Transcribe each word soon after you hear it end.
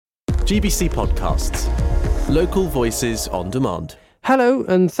GBC Podcasts. Local voices on demand. Hello,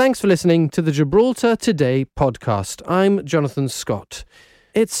 and thanks for listening to the Gibraltar Today podcast. I'm Jonathan Scott.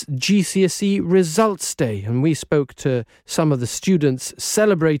 It's GCSE Results Day, and we spoke to some of the students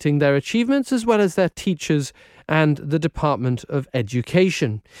celebrating their achievements as well as their teachers and the Department of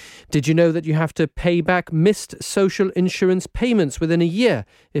Education. Did you know that you have to pay back missed social insurance payments within a year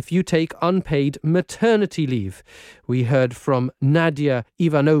if you take unpaid maternity leave? We heard from Nadia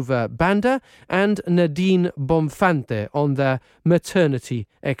Ivanova Banda and Nadine Bonfante on their maternity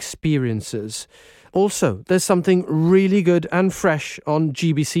experiences. Also, there's something really good and fresh on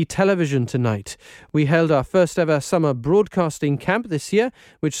GBC television tonight. We held our first ever summer broadcasting camp this year,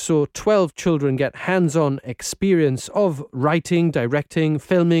 which saw 12 children get hands-on experience of writing, directing,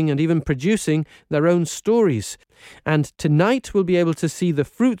 filming and even producing their own stories. And tonight we'll be able to see the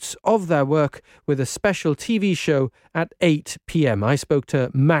fruits of their work with a special TV show at 8 p.m. I spoke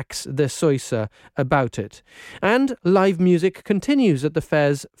to Max de Soysa about it. And live music continues at the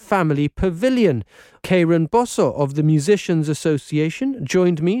fair's Family Pavilion. Karen Bosso of the Musicians Association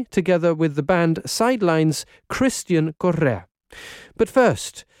joined me together with the band Sideline's Christian Correa. But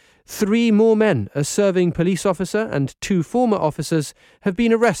first, 3 more men, a serving police officer and 2 former officers, have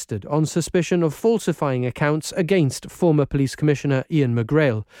been arrested on suspicion of falsifying accounts against former Police Commissioner Ian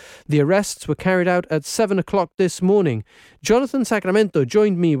McGrail. The arrests were carried out at 7 o'clock this morning. Jonathan Sacramento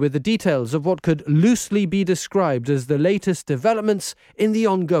joined me with the details of what could loosely be described as the latest developments in the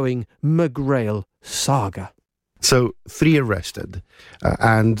ongoing McGrail saga. So 3 arrested,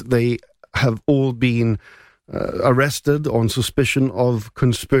 and they have all been arrested on suspicion of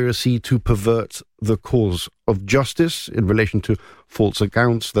conspiracy to pervert the cause of justice in relation to false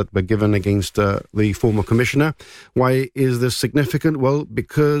accounts that were given against the former commissioner. Why is this significant? Well,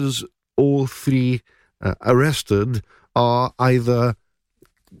 because all 3 arrested are either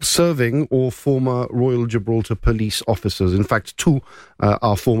serving or former Royal Gibraltar police officers. In fact, 2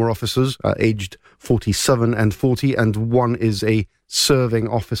 are former officers, aged 47 and 40, and 1 is a serving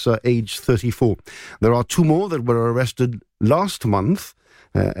officer aged 34. There are 2 more that were arrested last month.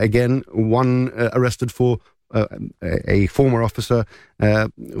 Again, 1 arrested for a former officer let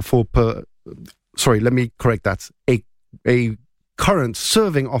me correct that. A current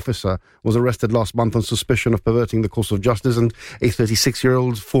serving officer was arrested last month on suspicion of perverting the course of justice, and a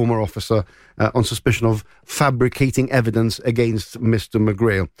 36-year-old former officer on suspicion of fabricating evidence against Mr.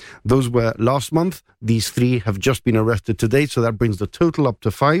 McGrail. Those were last month. These 3 have just been arrested today, so that brings the total up to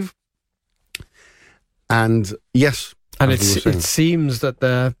 5. And yes, and it seems that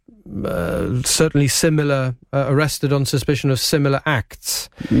they're certainly similar, arrested on suspicion of similar acts.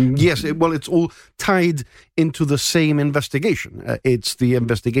 Yes, it's all tied into the same investigation. It's the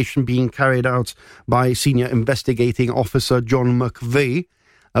investigation being carried out by Senior Investigating Officer John McVeigh.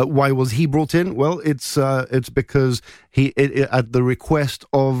 Why was he brought in? Well, it's because at the request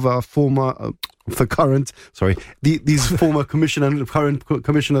of these former commissioner and current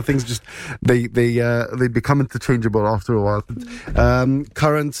commissioner things just they become interchangeable after a while.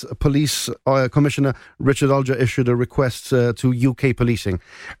 Current police commissioner Richard Alger issued a request to UK policing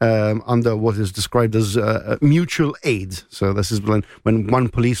under what is described as mutual aid. So this is when one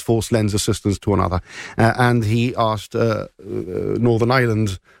police force lends assistance to another, and he asked Northern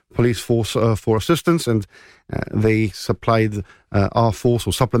Ireland police force for assistance, and they supplied our force,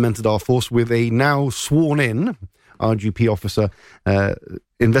 or supplemented our force, with a now sworn-in RGP officer,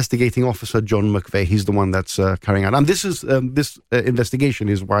 investigating officer John McVeigh. He's the one that's carrying out. And this investigation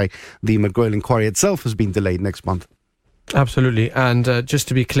is why the McGrail inquiry itself has been delayed next month. Absolutely. And just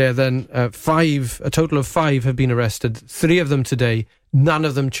to be clear then, a total of 5 have been arrested, 3 of them today, none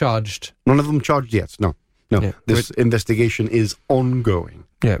of them charged. None of them charged yet, no. Yeah, this investigation is ongoing.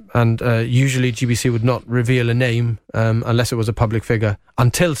 Yeah, and usually GBC would not reveal a name unless it was a public figure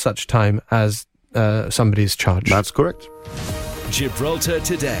until such time as somebody is charged. That's correct. Gibraltar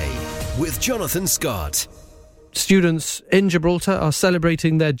Today with Jonathan Scott. Students in Gibraltar are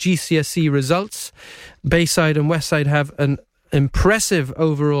celebrating their GCSE results. Bayside and Westside have an impressive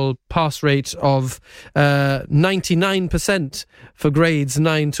overall pass rate of 99% for grades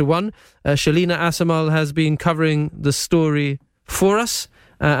 9 to 1. Shalina Asamal has been covering the story for us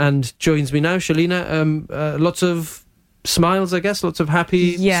and joins me now. Shalina, lots of smiles, I guess, lots of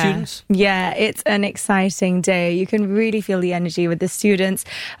happy students. Yeah, it's an exciting day. You can really feel the energy with the students.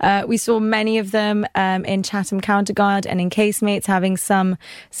 We saw many of them in Chatham Counterguard and in Casemates having some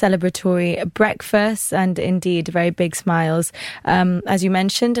celebratory breakfasts and indeed very big smiles. As you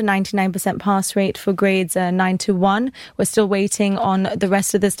mentioned, a 99% pass rate for grades 9 to 1. We're still waiting on the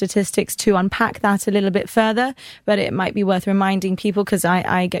rest of the statistics to unpack that a little bit further, but it might be worth reminding people, because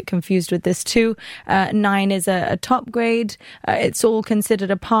I get confused with this too. 9 is a top grade. It's all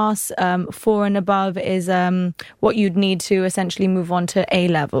considered a pass. 4 and above is what you'd need to essentially move on to A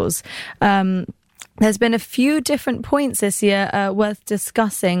levels. There's been a few different points this year worth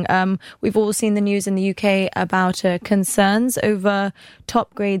discussing. We've all seen the news in the UK about concerns over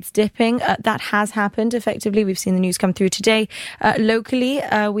top grades dipping. That has happened effectively. We've seen the news come through today. Locally,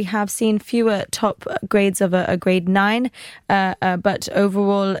 we have seen fewer top grades of a grade 9, but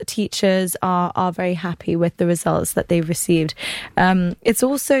overall teachers are very happy with the results that they've received. It's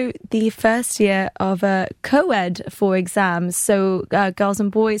also the first year of co-ed for exams, so girls and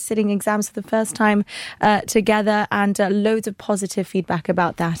boys sitting exams for the first time together, and loads of positive feedback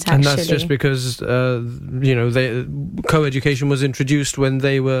about that, actually. And that's just because, co-education was introduced when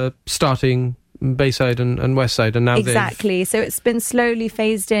they were starting Bayside and Westside, and now exactly. So it's been slowly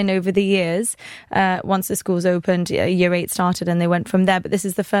phased in over the years. Once the schools opened, Year 8 started and they went from there. But this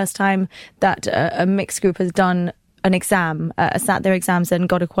is the first time that a mixed group has done an exam, sat their exams and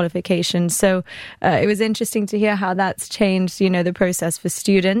got a qualification. So it was interesting to hear how that's changed, the process for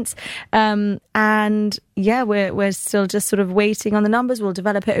students. And yeah, we're still just sort of waiting on the numbers. We'll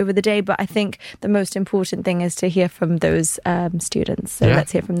develop it over the day, but I think the most important thing is to hear from those students. So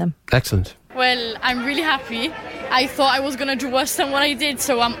let's hear from them. Excellent. Well, I'm really happy. I thought I was going to do worse than what I did,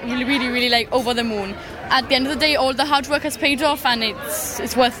 so I'm really, really over the moon. At the end of the day, all the hard work has paid off, and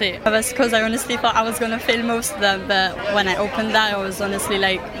it's worth it. That's because I honestly thought I was going to fail most of them, but when I opened that, I was honestly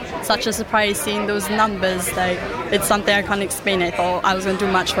such a surprise seeing those numbers. It's something I can't explain. I thought I was going to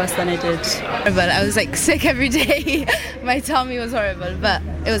do much worse than I did. But I was sick every day. My tummy was horrible, but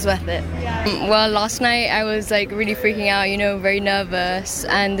it was worth it. Well, last night I was really freaking out, very nervous,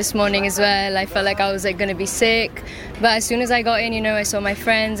 and this morning as well I felt like I was going to be sick. But as soon as I got in, I saw my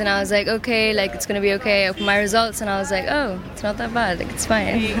friends and I was like, okay, it's going to be okay. I opened my results and I was like, oh, it's not that bad, it's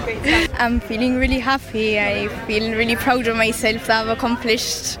fine. I'm feeling really happy. I feel really proud of myself that I've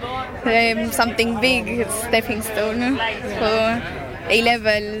accomplished something big. It's a stepping stone for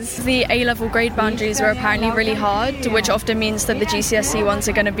A-levels. The A-level grade boundaries are apparently really hard, which often means that the GCSE ones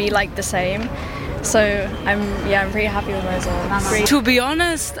are going to be the same. So I'm pretty happy with my results. To be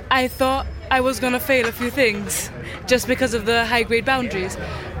honest, I thought I was going to fail a few things just because of the high grade boundaries,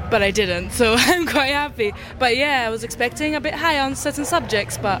 but I didn't, so I'm quite happy. But I was expecting a bit high on certain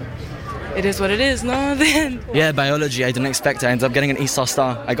subjects, but it is what it is, no? Yeah, biology, I didn't expect it. I ended up getting an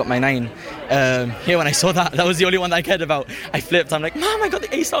A-star. I got my 9. When I saw that was the only one that I cared about. I flipped. I'm like, Mom, I got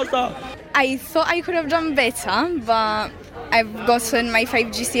the A-star. I thought I could have done better, but I've gotten my 5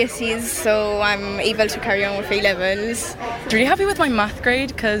 GCSEs, so I'm able to carry on with A-levels. Really happy with my math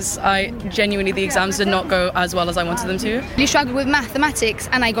grade, because the exams did not go as well as I wanted them to. Really struggled with mathematics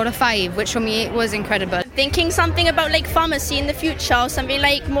and I got a 5, which for me was incredible. Thinking something about pharmacy in the future, or something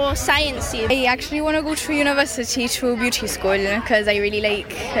more sciencey. I actually want to go to university, to beauty school, because I really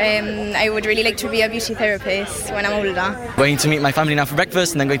I would really like to be a beauty therapist when I'm older. Going to meet my family now for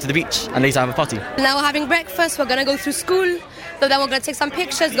breakfast and then going to the beach and later have a party. Now we're having breakfast, we're going to go through school, so then we're going to take some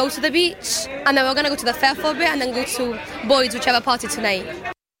pictures, go to the beach, and then we're going to go to the fair for a bit and then go to Boyd's, which have a party tonight.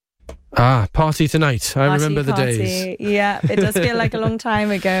 Party tonight. I remember the days. Yeah, it does feel like a long time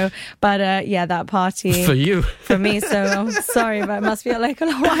ago. But that party. For you. For me, so I'm sorry, but it must feel like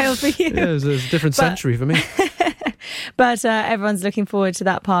a while for you. Yeah, it was a different century for me. But everyone's looking forward to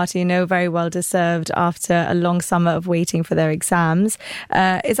that party, very well deserved after a long summer of waiting for their exams.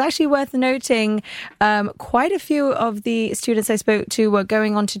 It's actually worth noting quite a few of the students I spoke to were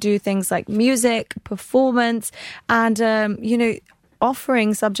going on to do things like music, performance, and,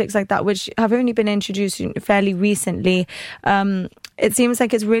 offering subjects like that, which have only been introduced fairly recently. It seems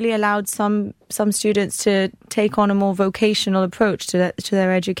like it's really allowed some students to take on a more vocational approach to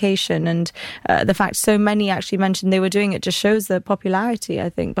their education, and the fact so many actually mentioned they were doing it just shows the popularity,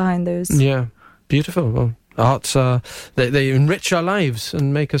 I think, behind those. Yeah, beautiful. Well, arts they enrich our lives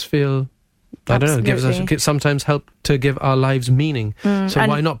and make us feel, I don't know, sometimes help to give our lives meaning. So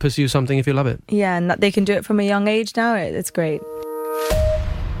why not pursue something if you love it? Yeah, and that they can do it from a young age now. It's great.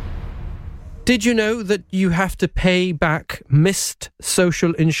 Did you know that you have to pay back missed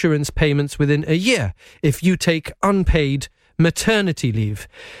social insurance payments within a year if you take unpaid maternity leave.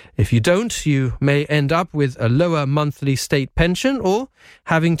 If you don't, you may end up with a lower monthly state pension or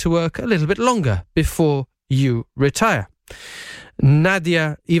having to work a little bit longer before you retire.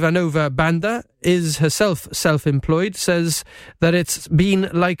 Nadia Ivanova Banda is herself self-employed, says that it's been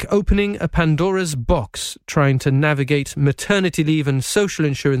like opening a Pandora's box trying to navigate maternity leave and social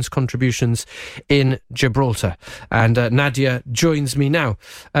insurance contributions in Gibraltar. And Nadia joins me now.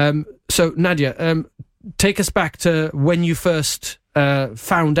 So Nadia, take us back to when you first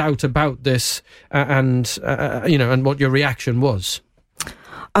found out about this and what your reaction was.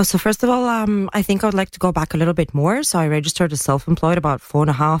 Oh, so first of all, I think I would like to go back a little bit more. So I registered as self-employed about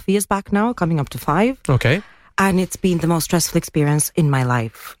 4.5 years back now, coming up to 5. Okay. And it's been the most stressful experience in my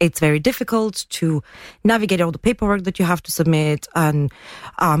life. It's very difficult to navigate all the paperwork that you have to submit. And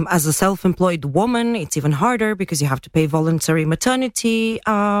as a self-employed woman, it's even harder because you have to pay voluntary maternity,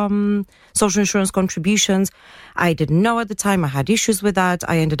 social insurance contributions. I didn't know at the time. I had issues with that.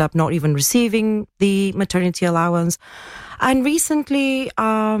 I ended up not even receiving the maternity allowance. And recently,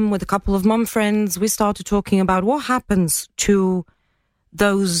 with a couple of mum friends, we started talking about what happens to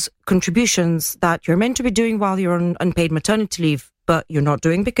those contributions that you're meant to be doing while you're on unpaid maternity leave, but you're not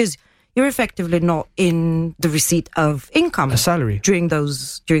doing because you're effectively not in the receipt of income, a salary during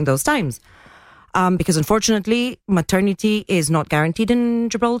those times. Because unfortunately, maternity is not guaranteed in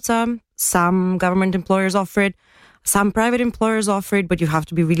Gibraltar. Some government employers offer it. Some private employers offer it, but you have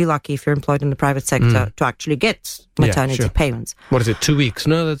to be really lucky if you're employed in the private sector to actually get maternity payments. What is it, 2 weeks?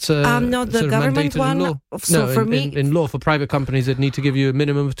 No, that's no, the government one. In law. So no, for me, in law, for private companies, it need to give you a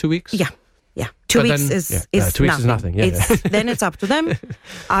minimum of 2 weeks. Yeah. 2 weeks then, is 2 weeks nothing. is nothing. Then it's up to them.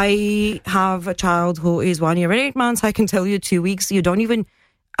 I have a child who is 1 year and 8 months. I can tell you 2 weeks, you don't even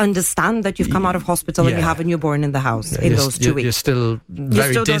understand that you've come out of hospital and you have a newborn in the house in those 2 weeks. You're still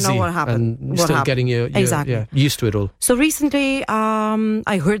very dizzy. Don't know what happened. And still happened. Getting your used to it all. So recently,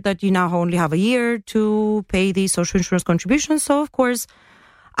 I heard that you now only have a year to pay the social insurance contributions. So of course,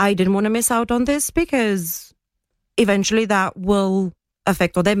 I didn't want to miss out on this because eventually that will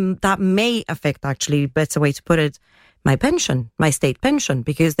affect, or that may affect, actually, better way to put it, my pension, my state pension,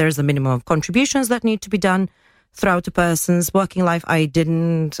 because there's a minimum of contributions that need to be done throughout a person's working life. I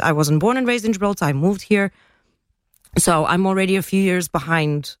wasn't born and raised in Gibraltar. I moved here. So I'm already a few years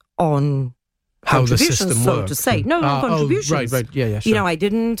behind on how the contributions, system so works. to say. No, contributions. Right. Yeah, sure. You know, I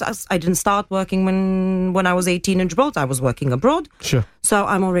didn't start working when I was 18 in Gibraltar. I was working abroad. Sure. So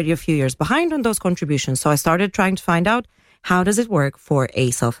I'm already a few years behind on those contributions. So I started trying to find out, how does it work for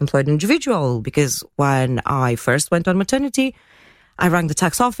a self-employed individual? Because when I first went on maternity, I rang the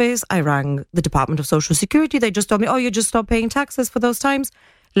tax office, I rang the Department of Social Security. They just told me, you just stop paying taxes for those times.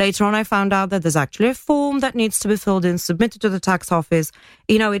 Later on, I found out that there's actually a form that needs to be filled in, submitted to the tax office.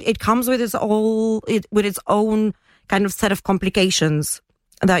 You know, it comes with its own kind of set of complications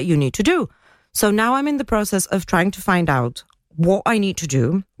that you need to do. So now I'm in the process of trying to find out what I need to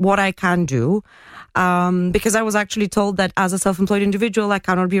do, what I can do, because I was actually told that as a self-employed individual, I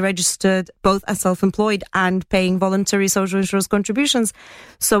cannot be registered both as self-employed and paying voluntary social insurance contributions.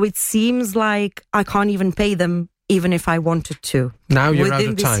 So it seems like I can't even pay them even if I wanted to. Now you're out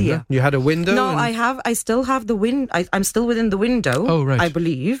of time. Yeah? You had a window? No, I still have the I'm still within the window, I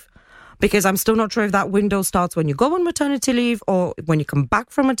believe, because I'm still not sure if that window starts when you go on maternity leave or when you come back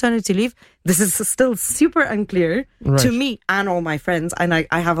from maternity leave. This is still super unclear to me and all my friends. And I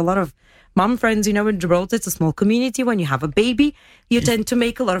have a lot of mum friends, you know, in Gibraltar. It's a small community. When you have a baby, you tend to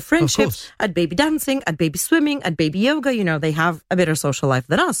make a lot of friendships at baby dancing, at baby swimming, at baby yoga. You know, they have a better social life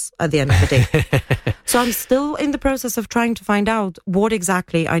than us at the end of the day. So I'm still in the process of trying to find out what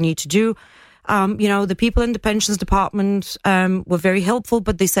exactly I need to do. You know, the people in the pensions department were very helpful,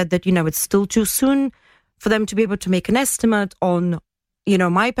 but they said that, you know, it's still too soon for them to be able to make an estimate on, you know,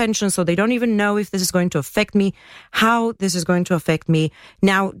 my pension. So they don't even know if this is going to affect me, how this is going to affect me.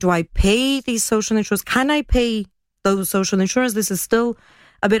 Now, do I pay these social insurance? Can I pay those social insurance? This is still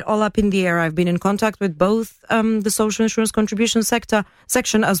a bit all up in the air. I've been in contact with both the social insurance contribution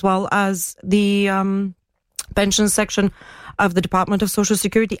section as well as the pension section of the Department of Social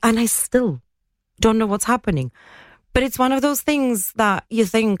Security, and I still don't know what's happening. But it's one of those things that you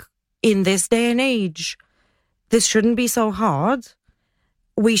think, in this day and age, this shouldn't be so hard.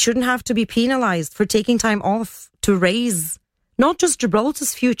 We shouldn't have to be penalized for taking time off to raise not just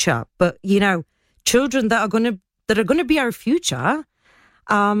Gibraltar's future, but, you know, children that are going to be our future.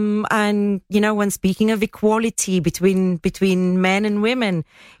 And, you know, when speaking of equality between men and women,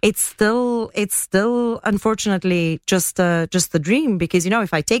 it's still unfortunately just a dream, because, you know,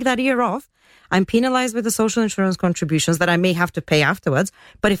 if I take that year off, I'm penalized with the social insurance contributions that I may have to pay afterwards.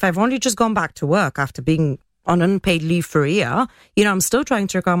 But if I've only just gone back to work after being on unpaid leave for a year. You know, I'm still trying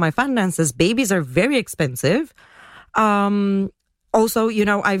to work out my finances. Babies are very expensive. Also, you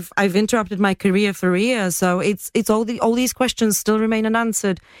know, I've interrupted my career for a year, so it's all these questions still remain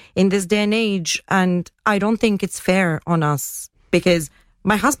unanswered in this day and age, and I don't think it's fair on us, because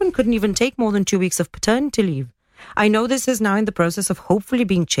my husband couldn't even take more than 2 weeks of paternity leave. I know this is now in the process of hopefully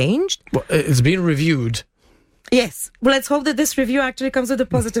being changed. Well, it's been reviewed. Yes. Well, let's hope that this review actually comes with a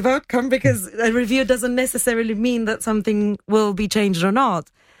positive outcome, because a review doesn't necessarily mean that something will be changed or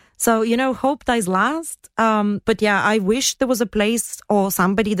not. So, you know, hope dies last. But yeah, I wish there was a place or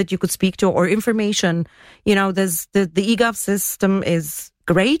somebody that you could speak to, or information. You know, there's the eGov system is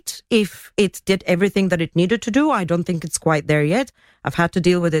great if it did everything that it needed to do. I don't think it's quite there yet. I've had to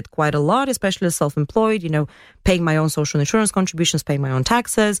deal with it quite a lot, especially as self-employed, you know, paying my own social insurance contributions, paying my own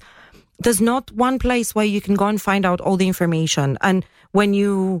taxes. There's not one place where you can go and find out all the information. And when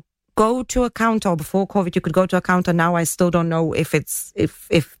you go to a counter, before COVID, you could go to a counter. Now I still don't know if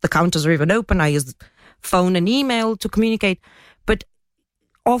the counters are even open. I use phone and email to communicate. But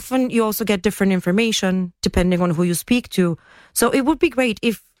often you also get different information depending on who you speak to. So it would be great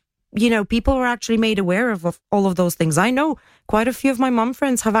if, you know, people were actually made aware of all of those things. I know quite a few of my mum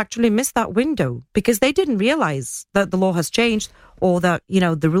friends have actually missed that window because they didn't realize that the law has changed, or that, you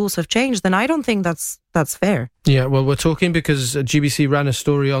know, the rules have changed. Then I don't think that's fair. Yeah, well, we're talking because GBC ran a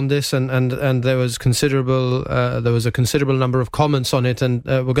story on this, and there was a considerable number of comments on it, and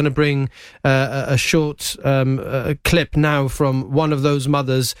we're going to bring a short clip now from one of those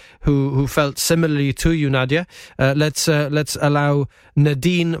mothers who felt similarly to you, Nadia. Let's allow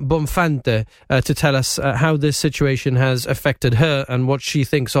Nadine Bonfante to tell us how this situation has affected her and what she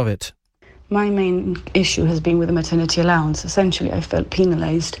thinks of it. My main issue has been with the maternity allowance. Essentially, I felt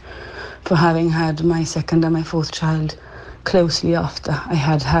penalised for having had my second and my fourth child closely after I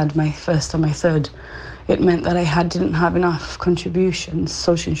had my first and my third. It meant that I didn't have enough contributions,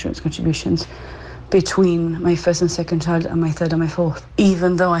 social insurance contributions, between my first and second child and my third and my fourth.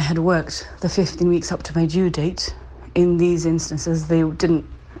 Even though I had worked the 15 weeks up to my due date, in these instances they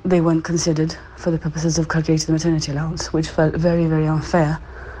weren't considered for the purposes of calculating the maternity allowance, which felt very, very unfair.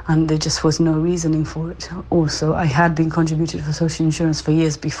 And there just was no reasoning for it. Also, I had been contributed for social insurance for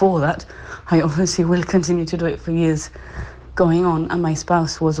years before that. I obviously will continue to do it for years going on, and my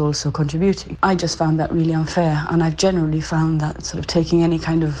spouse was also contributing. I just found that really unfair, and I've generally found that sort of taking any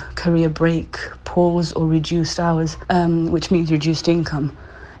kind of career break, pause or reduced hours, which means reduced income,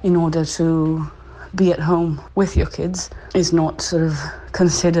 in order to be at home with your kids is not sort of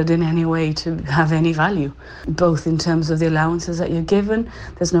considered in any way to have any value, both in terms of the allowances that you're given.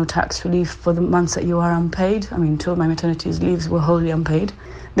 There's no tax relief for the months that you are unpaid. I mean, 2 of my maternity leaves were wholly unpaid.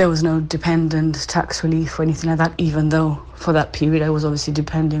 There was no dependent tax relief or anything like that, even though for that period I was obviously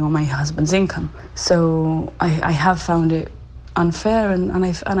depending on my husband's income. So I have found it unfair, and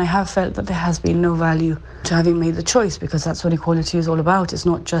I have felt that there has been no value to having made the choice, because that's what equality is all about. It's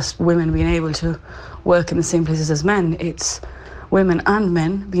not just women being able to work in the same places as men, it's women and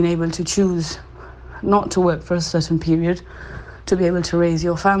men being able to choose not to work for a certain period to be able to raise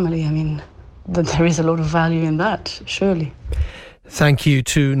your family. I mean, there is a lot of value in that, surely. Thank you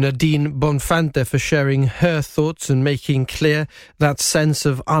to Nadine Bonfante for sharing her thoughts and making clear that sense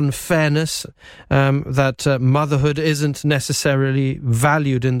of unfairness, that motherhood isn't necessarily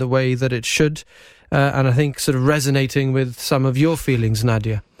valued in the way that it should, and I think sort of resonating with some of your feelings,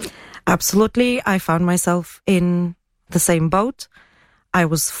 Nadia. Absolutely. I found myself in the same boat. I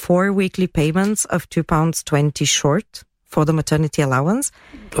was 4 weekly payments of £2.20 short for the maternity allowance,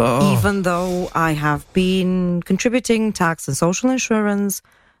 even though I have been contributing tax and social insurance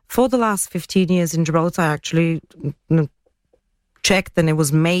for the last 15 years in Gibraltar. I actually checked, and it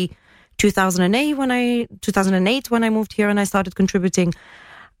was May 2008 when I moved here and I started contributing,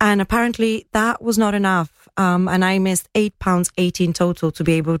 and apparently that was not enough, and I missed £8.18 total to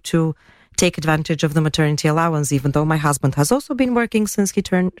be able to take advantage of the maternity allowance, even though my husband has also been working since he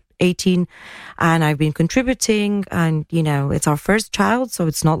turned 18, and I've been contributing, and, you know, it's our first child, so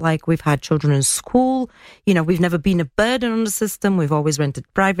it's not like we've had children in school. You know, we've never been a burden on the system. We've always rented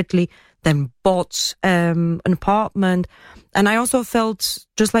privately, then bought an apartment. And I also felt,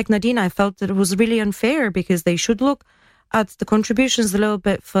 just like Nadine, I felt that it was really unfair, because they should look at the contributions a little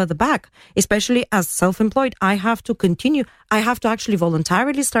bit further back, especially as self-employed. I have to actually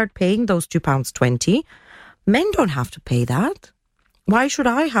voluntarily start paying those £2.20. Men don't have to pay that. Why should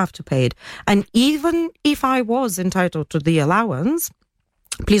I have to pay it? And even if I was entitled to the allowance,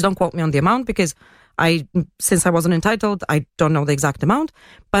 please don't quote me on the amount, because since I wasn't entitled, I don't know the exact amount.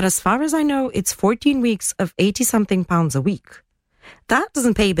 But as far as I know, it's 14 weeks of £80-something a week. that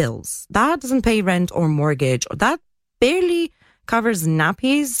doesn't pay bills. That doesn't pay rent or mortgage. That barely covers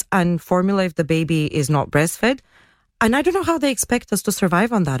nappies and formula if the baby is not breastfed. And I don't know how they expect us to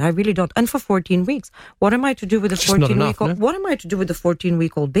survive on that. I really don't. And for 14 weeks, what am I to do with a 14-week-old? What am I to do with a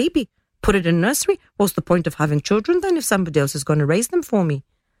 14-week-old baby? Put it in nursery? What's the point of having children then if somebody else is going to raise them for me?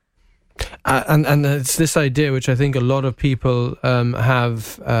 And it's this idea which I think a lot of people have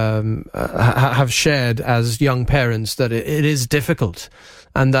shared as young parents, that it is difficult,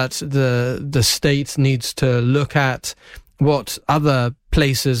 and that the state needs to look at what other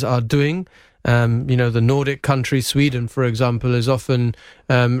places are doing. The Nordic country, Sweden, for example, is often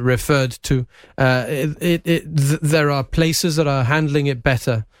referred to. There are places that are handling it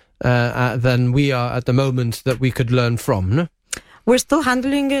better than we are at the moment, that we could learn from. No? We're still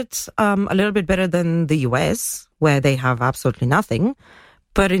handling it a little bit better than the US, where they have absolutely nothing.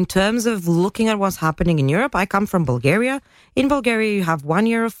 But in terms of looking at what's happening in Europe, I come from Bulgaria. In Bulgaria, you have 1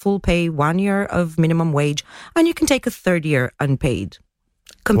 year of full pay, 1 year of minimum wage, and you can take a third year unpaid.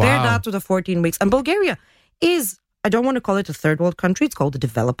 Compare that to the 14 weeks. And Bulgaria is, I don't want to call it a third world country, it's called a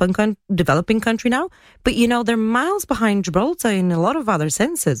developing country now. But, they're miles behind Gibraltar in a lot of other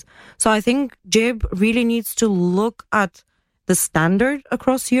senses. So I think Gib really needs to look at the standard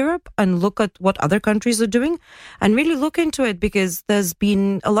across Europe and look at what other countries are doing and really look into it, because there's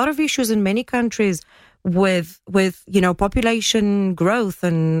been a lot of issues in many countries with population growth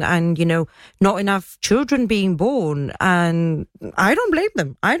and not enough children being born. And I don't blame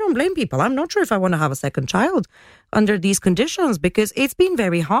them. I don't blame people. I'm not sure if I want to have a second child under these conditions, because it's been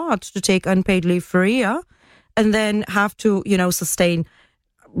very hard to take unpaid leave for a year and then have to, sustain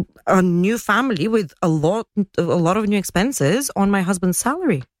a new family with a lot of new expenses on my husband's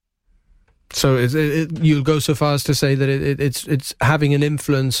salary. So you'll go so far as to say that it's having an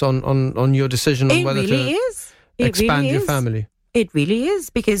influence on your decision on whether to expand your family. It really is,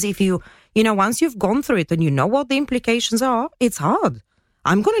 because if you once you've gone through it and you know what the implications are, it's hard.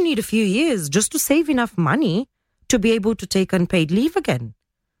 I'm going to need a few years just to save enough money to be able to take unpaid leave again.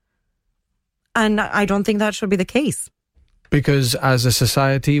 And I don't think that should be the case. Because as a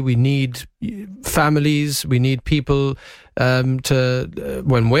society, we need families, we need people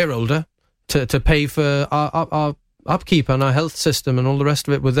when we're older, to pay for our upkeep and our health system and all the rest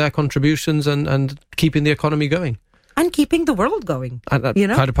of it with their contributions and keeping the economy going. And keeping the world going. And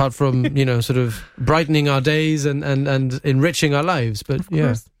quite apart from, sort of brightening our days and enriching our lives. But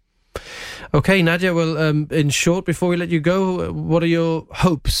course. Okay, Nadia, well, in short, before we let you go, what are your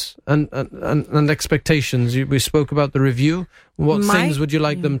hopes and expectations? We spoke about the review. What things would you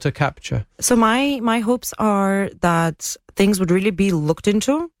like them to capture? So my hopes are that things would really be looked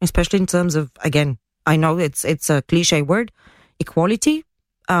into, especially in terms of, again, I know it's a cliche word, equality,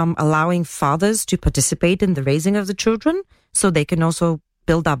 allowing fathers to participate in the raising of the children so they can also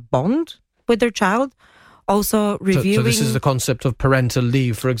build that bond with their child. Also reviewing... So this is the concept of parental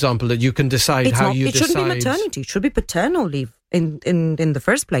leave, for example, that you can decide It shouldn't be maternity. It should be paternal leave in the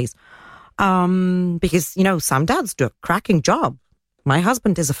first place. Because, some dads do a cracking job. My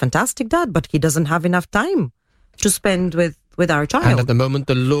husband is a fantastic dad, but he doesn't have enough time to spend with our child. And at the moment,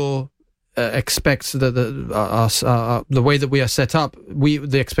 the law expects the way that we are set up,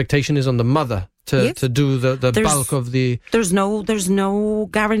 the expectation is on the mother to do the bulk of the... There's no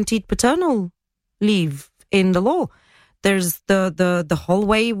guaranteed paternal leave in the law. There's the whole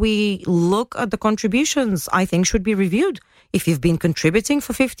way we look at the contributions, I think, should be reviewed. If you've been contributing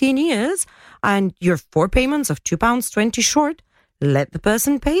for 15 years and you're 4 payments of £2.20 short, let the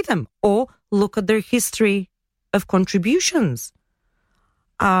person pay them, or look at their history of contributions.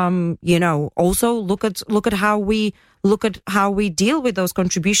 Also look at how we deal with those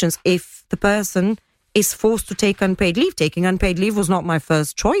contributions. If the person is forced to take unpaid leave, taking unpaid leave was not my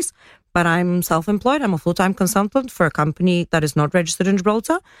first choice. But I'm self-employed. I'm a full-time consultant for a company that is not registered in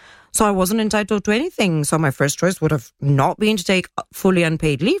Gibraltar. So I wasn't entitled to anything. So my first choice would have not been to take fully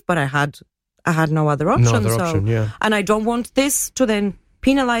unpaid leave, but I had no other option. And I don't want this to then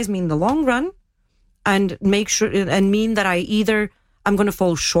penalize me in the long run and make sure and mean that I'm going to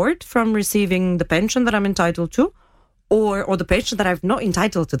fall short from receiving the pension that I'm entitled to, or the pension that I'm not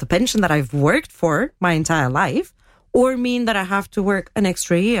entitled to, the pension that I've worked for my entire life, or mean that I have to work an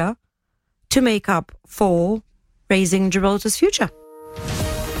extra year to make up for raising Gibraltar's future.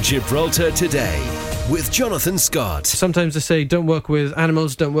 Gibraltar Today with Jonathan Scott. Sometimes they say don't work with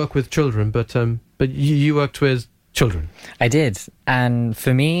animals, don't work with children, but you worked with children. I did, and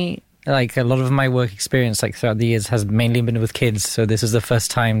for me, like a lot of my work experience, throughout the years, has mainly been with kids. So this is the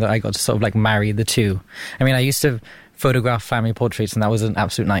first time that I got to sort of marry the two. I mean, I used to photograph family portraits, and that was an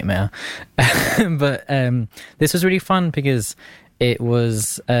absolute nightmare. But this was really fun because it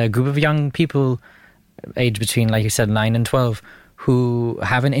was a group of young people aged between, like you said, 9 and 12, who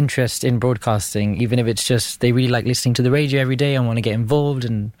have an interest in broadcasting, even if it's just they really like listening to the radio every day and want to get involved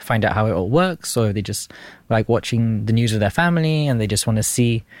and find out how it all works, or they just like watching the news with their family and they just want to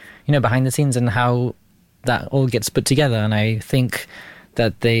see, behind the scenes and how that all gets put together. And I think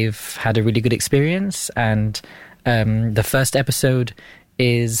that they've had a really good experience. And the first episode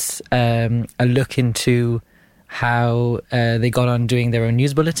is a look into how they got on doing their own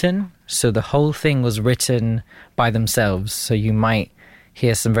news bulletin. So the whole thing was written by themselves. So you might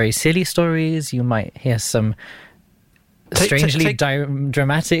hear some very silly stories. You might hear some strangely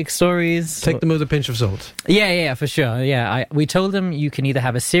dramatic stories. Take them with a pinch of salt. Yeah, for sure. Yeah, we told them you can either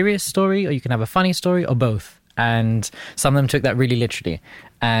have a serious story or you can have a funny story or both. And some of them took that really literally,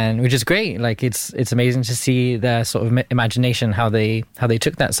 and which is great. Like it's amazing to see their sort of imagination, how they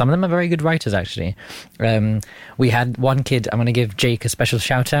took that. Some of them are very good writers, actually. We had one kid, I'm going to give Jake a special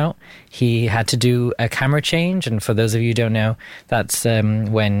shout out. He had to do a camera change, and for those of you who don't know, that's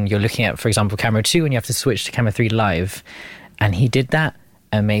when you're looking at, for example, camera 2 and you have to switch to camera 3 live, and he did that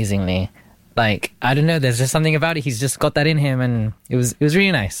amazingly. Like, I don't know, there's just something about it. He's just got that in him, and it was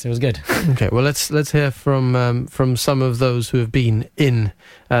really nice. It was good. Okay, well, let's hear from some of those who have been in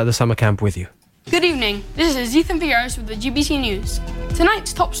the summer camp with you. Good evening. This is Ethan Pierce with the GBC News.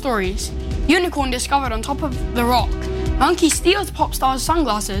 Tonight's top stories: unicorn discovered on top of the rock, monkey steals pop star's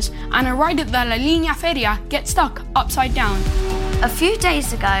sunglasses, and a ride at the La Línea Feria gets stuck upside down. A few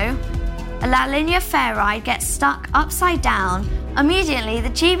days ago, a La Línea fair ride gets stuck upside down. Immediately, the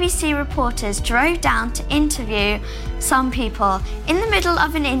GBC reporters drove down to interview some people. In the middle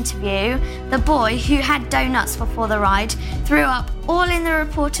of an interview, the boy, who had donuts before the ride, threw up all in the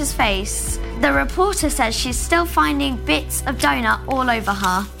reporter's face. The reporter says she's still finding bits of donut all over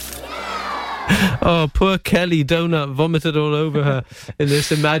her. Oh, poor Kelly, donut vomited all over her in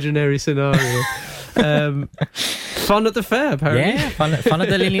this imaginary scenario. Fun at the fair, apparently. Yeah, fun at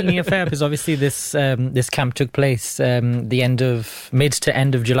the La Línea fair, because obviously this camp took place mid to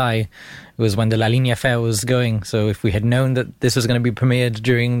end of July was when the La Línea fair was going. So if we had known that this was going to be premiered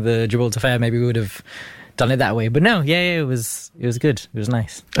during the Gibraltar fair, maybe we would have done it that way. But no, it was good. It was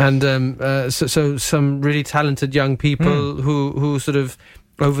nice. And so some really talented young people who sort of,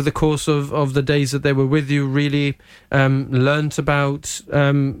 over the course of the days that they were with you, really learnt about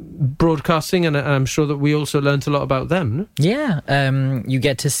broadcasting, and I'm sure that we also learnt a lot about them. No? Yeah, you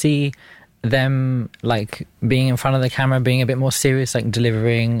get to see them like being in front of the camera, being a bit more serious, like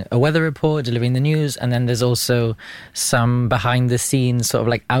delivering a weather report, delivering the news, and then there's also some behind the scenes sort of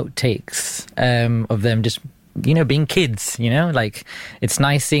like outtakes of them just being kids, like it's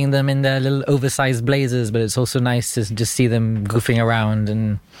nice seeing them in their little oversized blazers, but it's also nice to just see them goofing around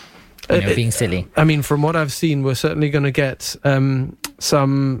and being silly. I mean, from what I've seen, we're certainly going to get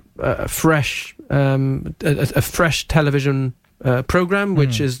some fresh television program,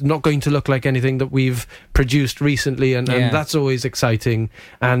 which is not going to look like anything that we've produced recently, and that's always exciting.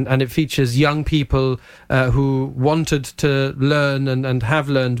 And it features young people who wanted to learn and have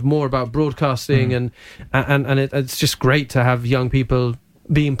learned more about broadcasting, and it's just great to have young people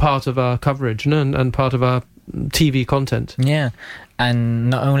being part of our coverage and part of our TV content. Yeah, and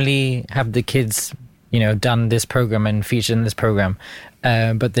not only have the kids, done this program and featured in this program,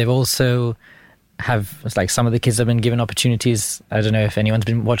 but they've also some of the kids have been given opportunities. I don't know if anyone's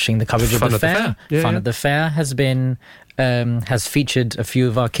been watching the coverage of the fair. Fun at the Fair has been has featured a few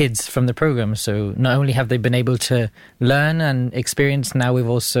of our kids from the program. So not only have they been able to learn and experience, now we've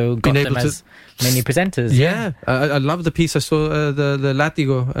also got them as many presenters. Yeah, I love the piece. I saw the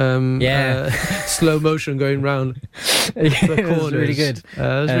Látigo slow motion going round the corners. It was really good. It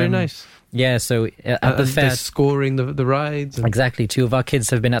was very nice. Yeah, so at the fair, scoring the rides. Exactly. 2 of our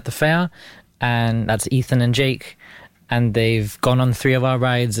kids have been at the fair, and that's Ethan and Jake, and they've gone on 3 of our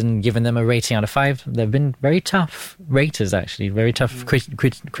rides and given them a rating out of 5. They've been very tough raters, actually, very tough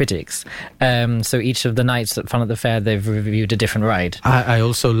critics. So each of the nights at Fun at the Fair, they've reviewed a different ride. I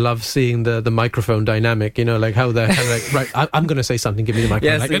also love seeing the microphone dynamic, like how they're kind of like, right, I'm going to say something, give me the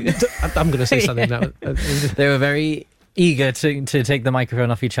microphone. Yes, I'm going to say something now. They were very eager to take the microphone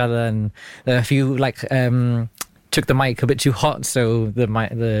off each other, and there are a few took the mic a bit too hot, so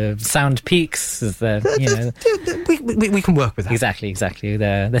the sound peaks. We can work with that. Exactly.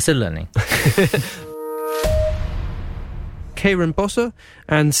 They're still learning. Karen Bossa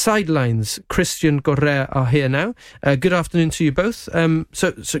and Sidelines Christian Correa are here now. Good afternoon to you both.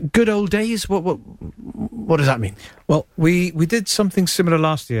 So good old days. What does that mean? Well, we did something similar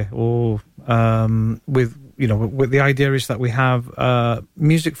last year, with the idea is that we have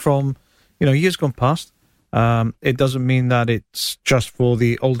music from years gone past. It doesn't mean that it's just for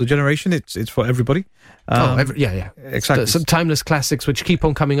the older generation. It's for everybody. Exactly. Some timeless classics which keep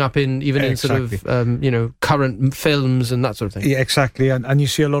on coming up in sort of current films and that sort of thing. Yeah, exactly. And you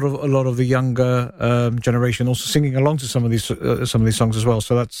see a lot of the younger generation also singing along to some of these songs as well.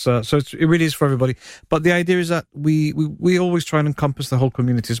 So that's it really is for everybody. But the idea is that we always try and encompass the whole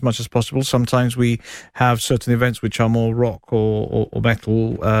community as much as possible. Sometimes we have certain events which are more rock or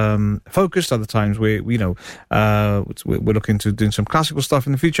metal focused. Other times we're looking to doing some classical stuff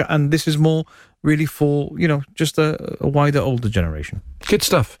in the future. And this is more really for, just a wider, older generation. Good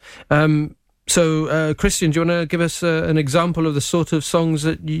stuff. So, Christian, do you want to give us an example of the sort of songs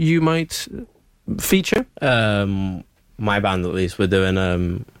that you might feature? My band, at least, we're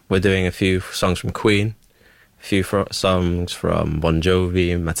doing a few songs from Queen, a few songs from Bon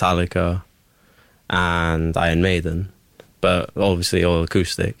Jovi, Metallica, and Iron Maiden, but obviously all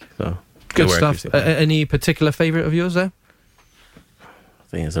acoustic. So good stuff. Any particular favourite of yours there?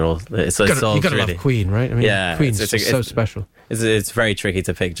 Things are all. It's you all gotta really love Queen, right? I mean, yeah, Queen's just so special. It's very tricky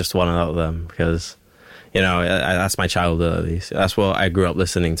to pick just one out of them because, that's my childhood at least. That's what I grew up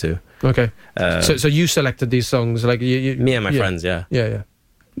listening to. Okay, so you selected these songs, like me and my friends, yeah.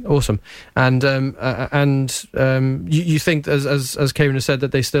 Awesome. And you think, as Kieran has said,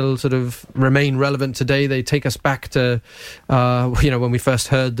 that they still sort of remain relevant today? They take us back to, when we first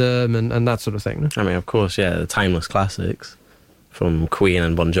heard them and that sort of thing. I mean, of course, yeah, the timeless classics from Queen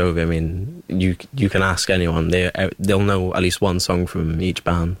and Bon Jovi. I mean, you can ask anyone; they'll know at least one song from each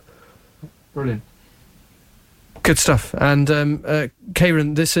band. Brilliant. Good stuff. And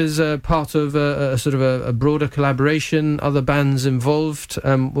Kieran, this is part of a sort of a broader collaboration, other bands involved.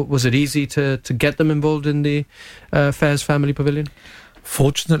 Was it easy to get them involved in the Fairs Family Pavilion?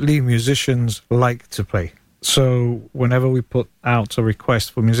 Fortunately, musicians like to play. So whenever we put out a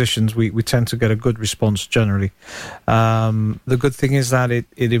request for musicians, we tend to get a good response generally. The good thing is that it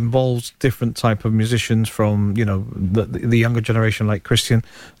involves different type of musicians, from the younger generation like Christian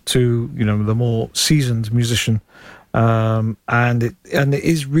to the more seasoned musician, and it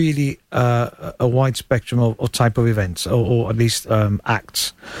is really a wide spectrum of type of events, or at least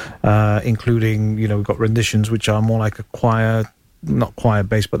acts, including we've got renditions which are more like a choir. Not choir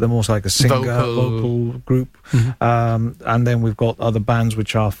based, but they're more like a singer vocal group. Mm-hmm. And then we've got other bands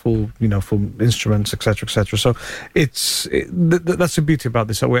which are full instruments, etc., etc. So that's the beauty about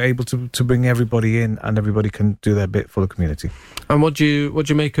this, that we're able to bring everybody in, and everybody can do their bit for the community. And what do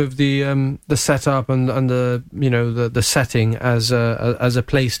you make of the setup and the setting as a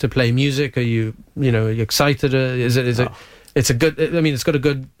place to play music? Are you excited? Is it? It's a good. I mean, it's got a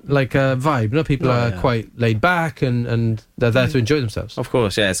good vibe. No, people are quite laid back and they're there to enjoy themselves. Of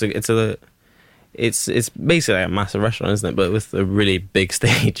course, yeah. It's basically like a massive restaurant, isn't it? But with a really big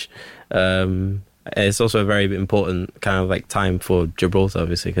stage. It's also a very important kind of like time for Gibraltar,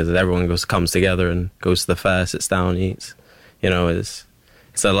 obviously, because everyone comes together and goes to the fair, sits down, eats. It's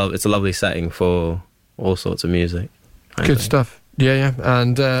a lovely setting for all sorts of music. Good stuff. Yeah.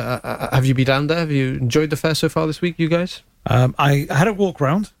 And have you been down there? Have you enjoyed the fair so far this week, you guys? I had a walk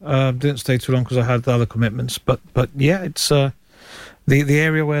around. Didn't stay too long because I had other commitments. But yeah, it's the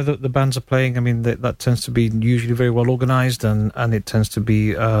area where the bands are playing. I mean, that tends to be usually very well organised, and it tends to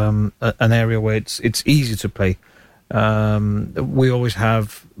be an area where it's easy to play. We always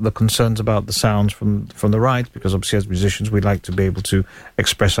have the concerns about the sounds from the rides, because obviously as musicians we like to be able to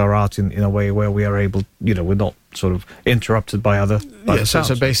express our art in a way where we are able, we're not sort of interrupted by other sounds.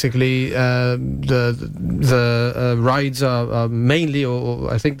 So basically the rides are mainly,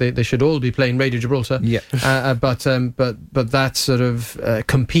 or I think they should all be playing Radio Gibraltar. Yeah. But that sort of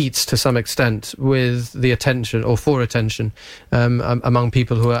competes to some extent with the attention among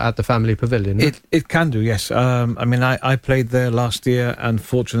people who are at the family pavilion. It can do, yes. I mean, I played there last year, and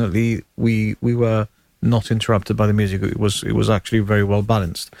fortunately we were not interrupted by the music. It was actually very well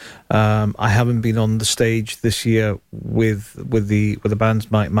balanced. I haven't been on the stage this year with the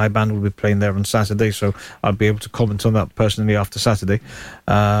bands. My band will be playing there on Saturday, so I'll be able to comment on that personally after Saturday.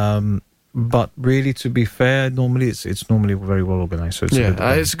 But really, to be fair, normally it's normally very well organised. So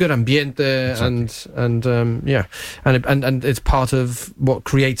it's a good ambiente, exactly. and it's part of what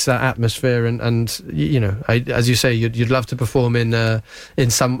creates that atmosphere. And as you say, you'd love to perform in a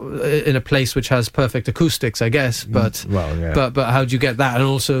place which has perfect acoustics, I guess. But but how do you get that, and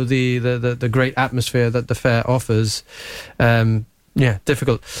also the great atmosphere that the fair offers?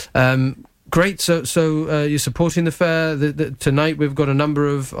 Difficult. Great. So you're supporting the fair. Tonight we've got a number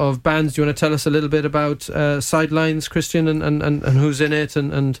of bands. Do you want to tell us a little bit about Sidelines, Christian, and who's in it,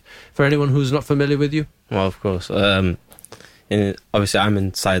 and for anyone who's not familiar with you? Well, of course. obviously I'm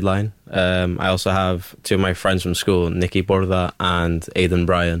in sideline. I also have two of my friends from school, Nikki Borda and Aidan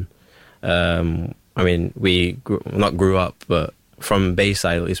Bryan. I mean, we not grew up, but from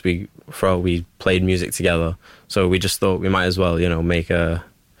Bayside at least we played music together. So we just thought we might as well, make a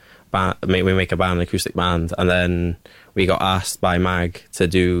band, an acoustic band. And then we got asked by Mag to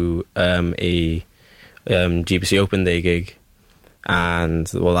do a GBC Open Day gig. And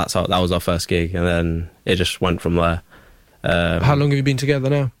well, that was our first gig, and then it just went from there. How long have you been together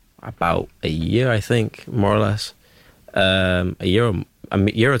now? About a year, I think, more or less. A year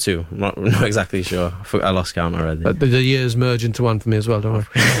or two. I'm not exactly sure. I lost count already. But the years merge into one for me as well, don't worry.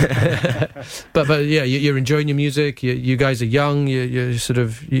 but yeah, you're enjoying your music. You guys are young. You're sort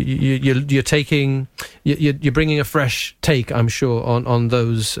of you're taking you're bringing a fresh take, I'm sure, on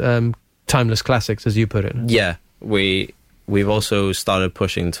those timeless classics, as you put it. Yeah, We've also started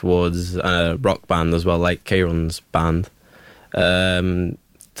pushing towards a rock band as well, like Kieran's band,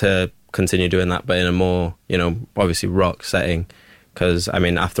 to continue doing that, but in a more, obviously rock setting. Because, I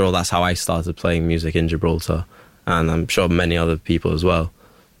mean, after all, that's how I started playing music in Gibraltar, and I'm sure many other people as well.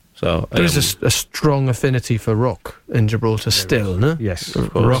 So there is a strong affinity for rock in Gibraltar still, no? Yes,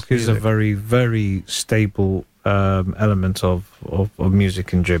 rock is a very, very stable element of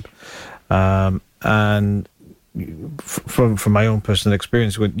music in Gib. And from my own personal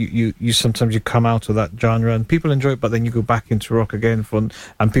experience, when you sometimes you come out of that genre and people enjoy it, but then you go back into rock again,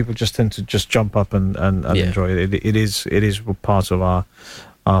 and people just tend to just jump up and enjoy it. It is part of our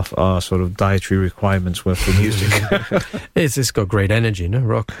sort of dietary requirements for music. It's got great energy, no?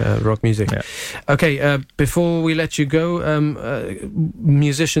 Rock music. Yeah. Okay, before we let you go,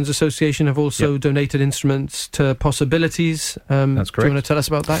 Musicians Association have also donated instruments to Possibilities. That's correct. Do you want to tell us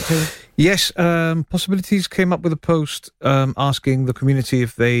about that, Kevin? Yes, Possibilities came up with a post asking the community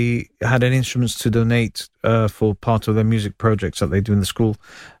if they had any instruments to donate for part of their music projects that they do in the school.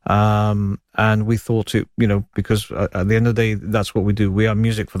 And we thought it, because at the end of the day, that's what we do. We are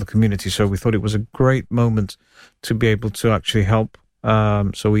music for the community. So we thought it was a great moment to be able to actually help.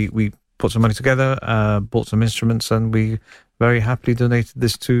 So we put some money together, bought some instruments, and we very happily donated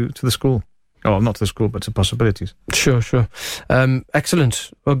this to the school. Oh, not to the school, but to Possibilities. Sure. Excellent.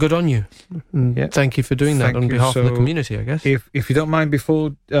 Well, good on you. Thank you for doing that on behalf of the community, I guess. If you don't mind,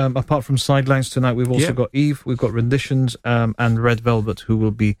 before, apart from Sidelines tonight, we've also got Eve, we've got Renditions, and Red Velvet, who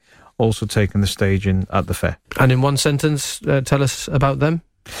will be also taking the stage at the fair. And in one sentence, tell us about them.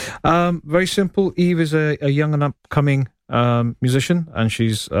 Very simple. Eve is a young and upcoming musician, and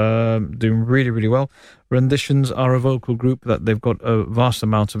she's doing really, really well. Renditions are a vocal group that they've got a vast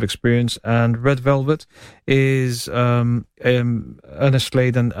amount of experience, and Red Velvet is Ernest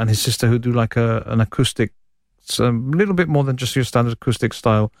Slade and his sister, who do like an acoustic, a little bit more than just your standard acoustic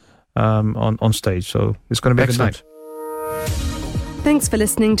style on stage. So it's going to be a good night. Thanks for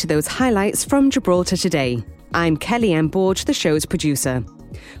listening to those highlights from Gibraltar Today. I'm Kelly Ann Borge, the show's producer.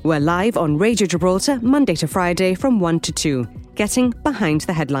 We're live on Radio Gibraltar Monday to Friday from 1 to 2, getting behind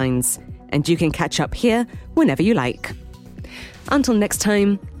the headlines. And you can catch up here whenever you like. Until next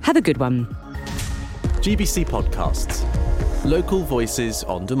time, have a good one. GBC Podcasts. Local voices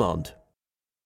on demand.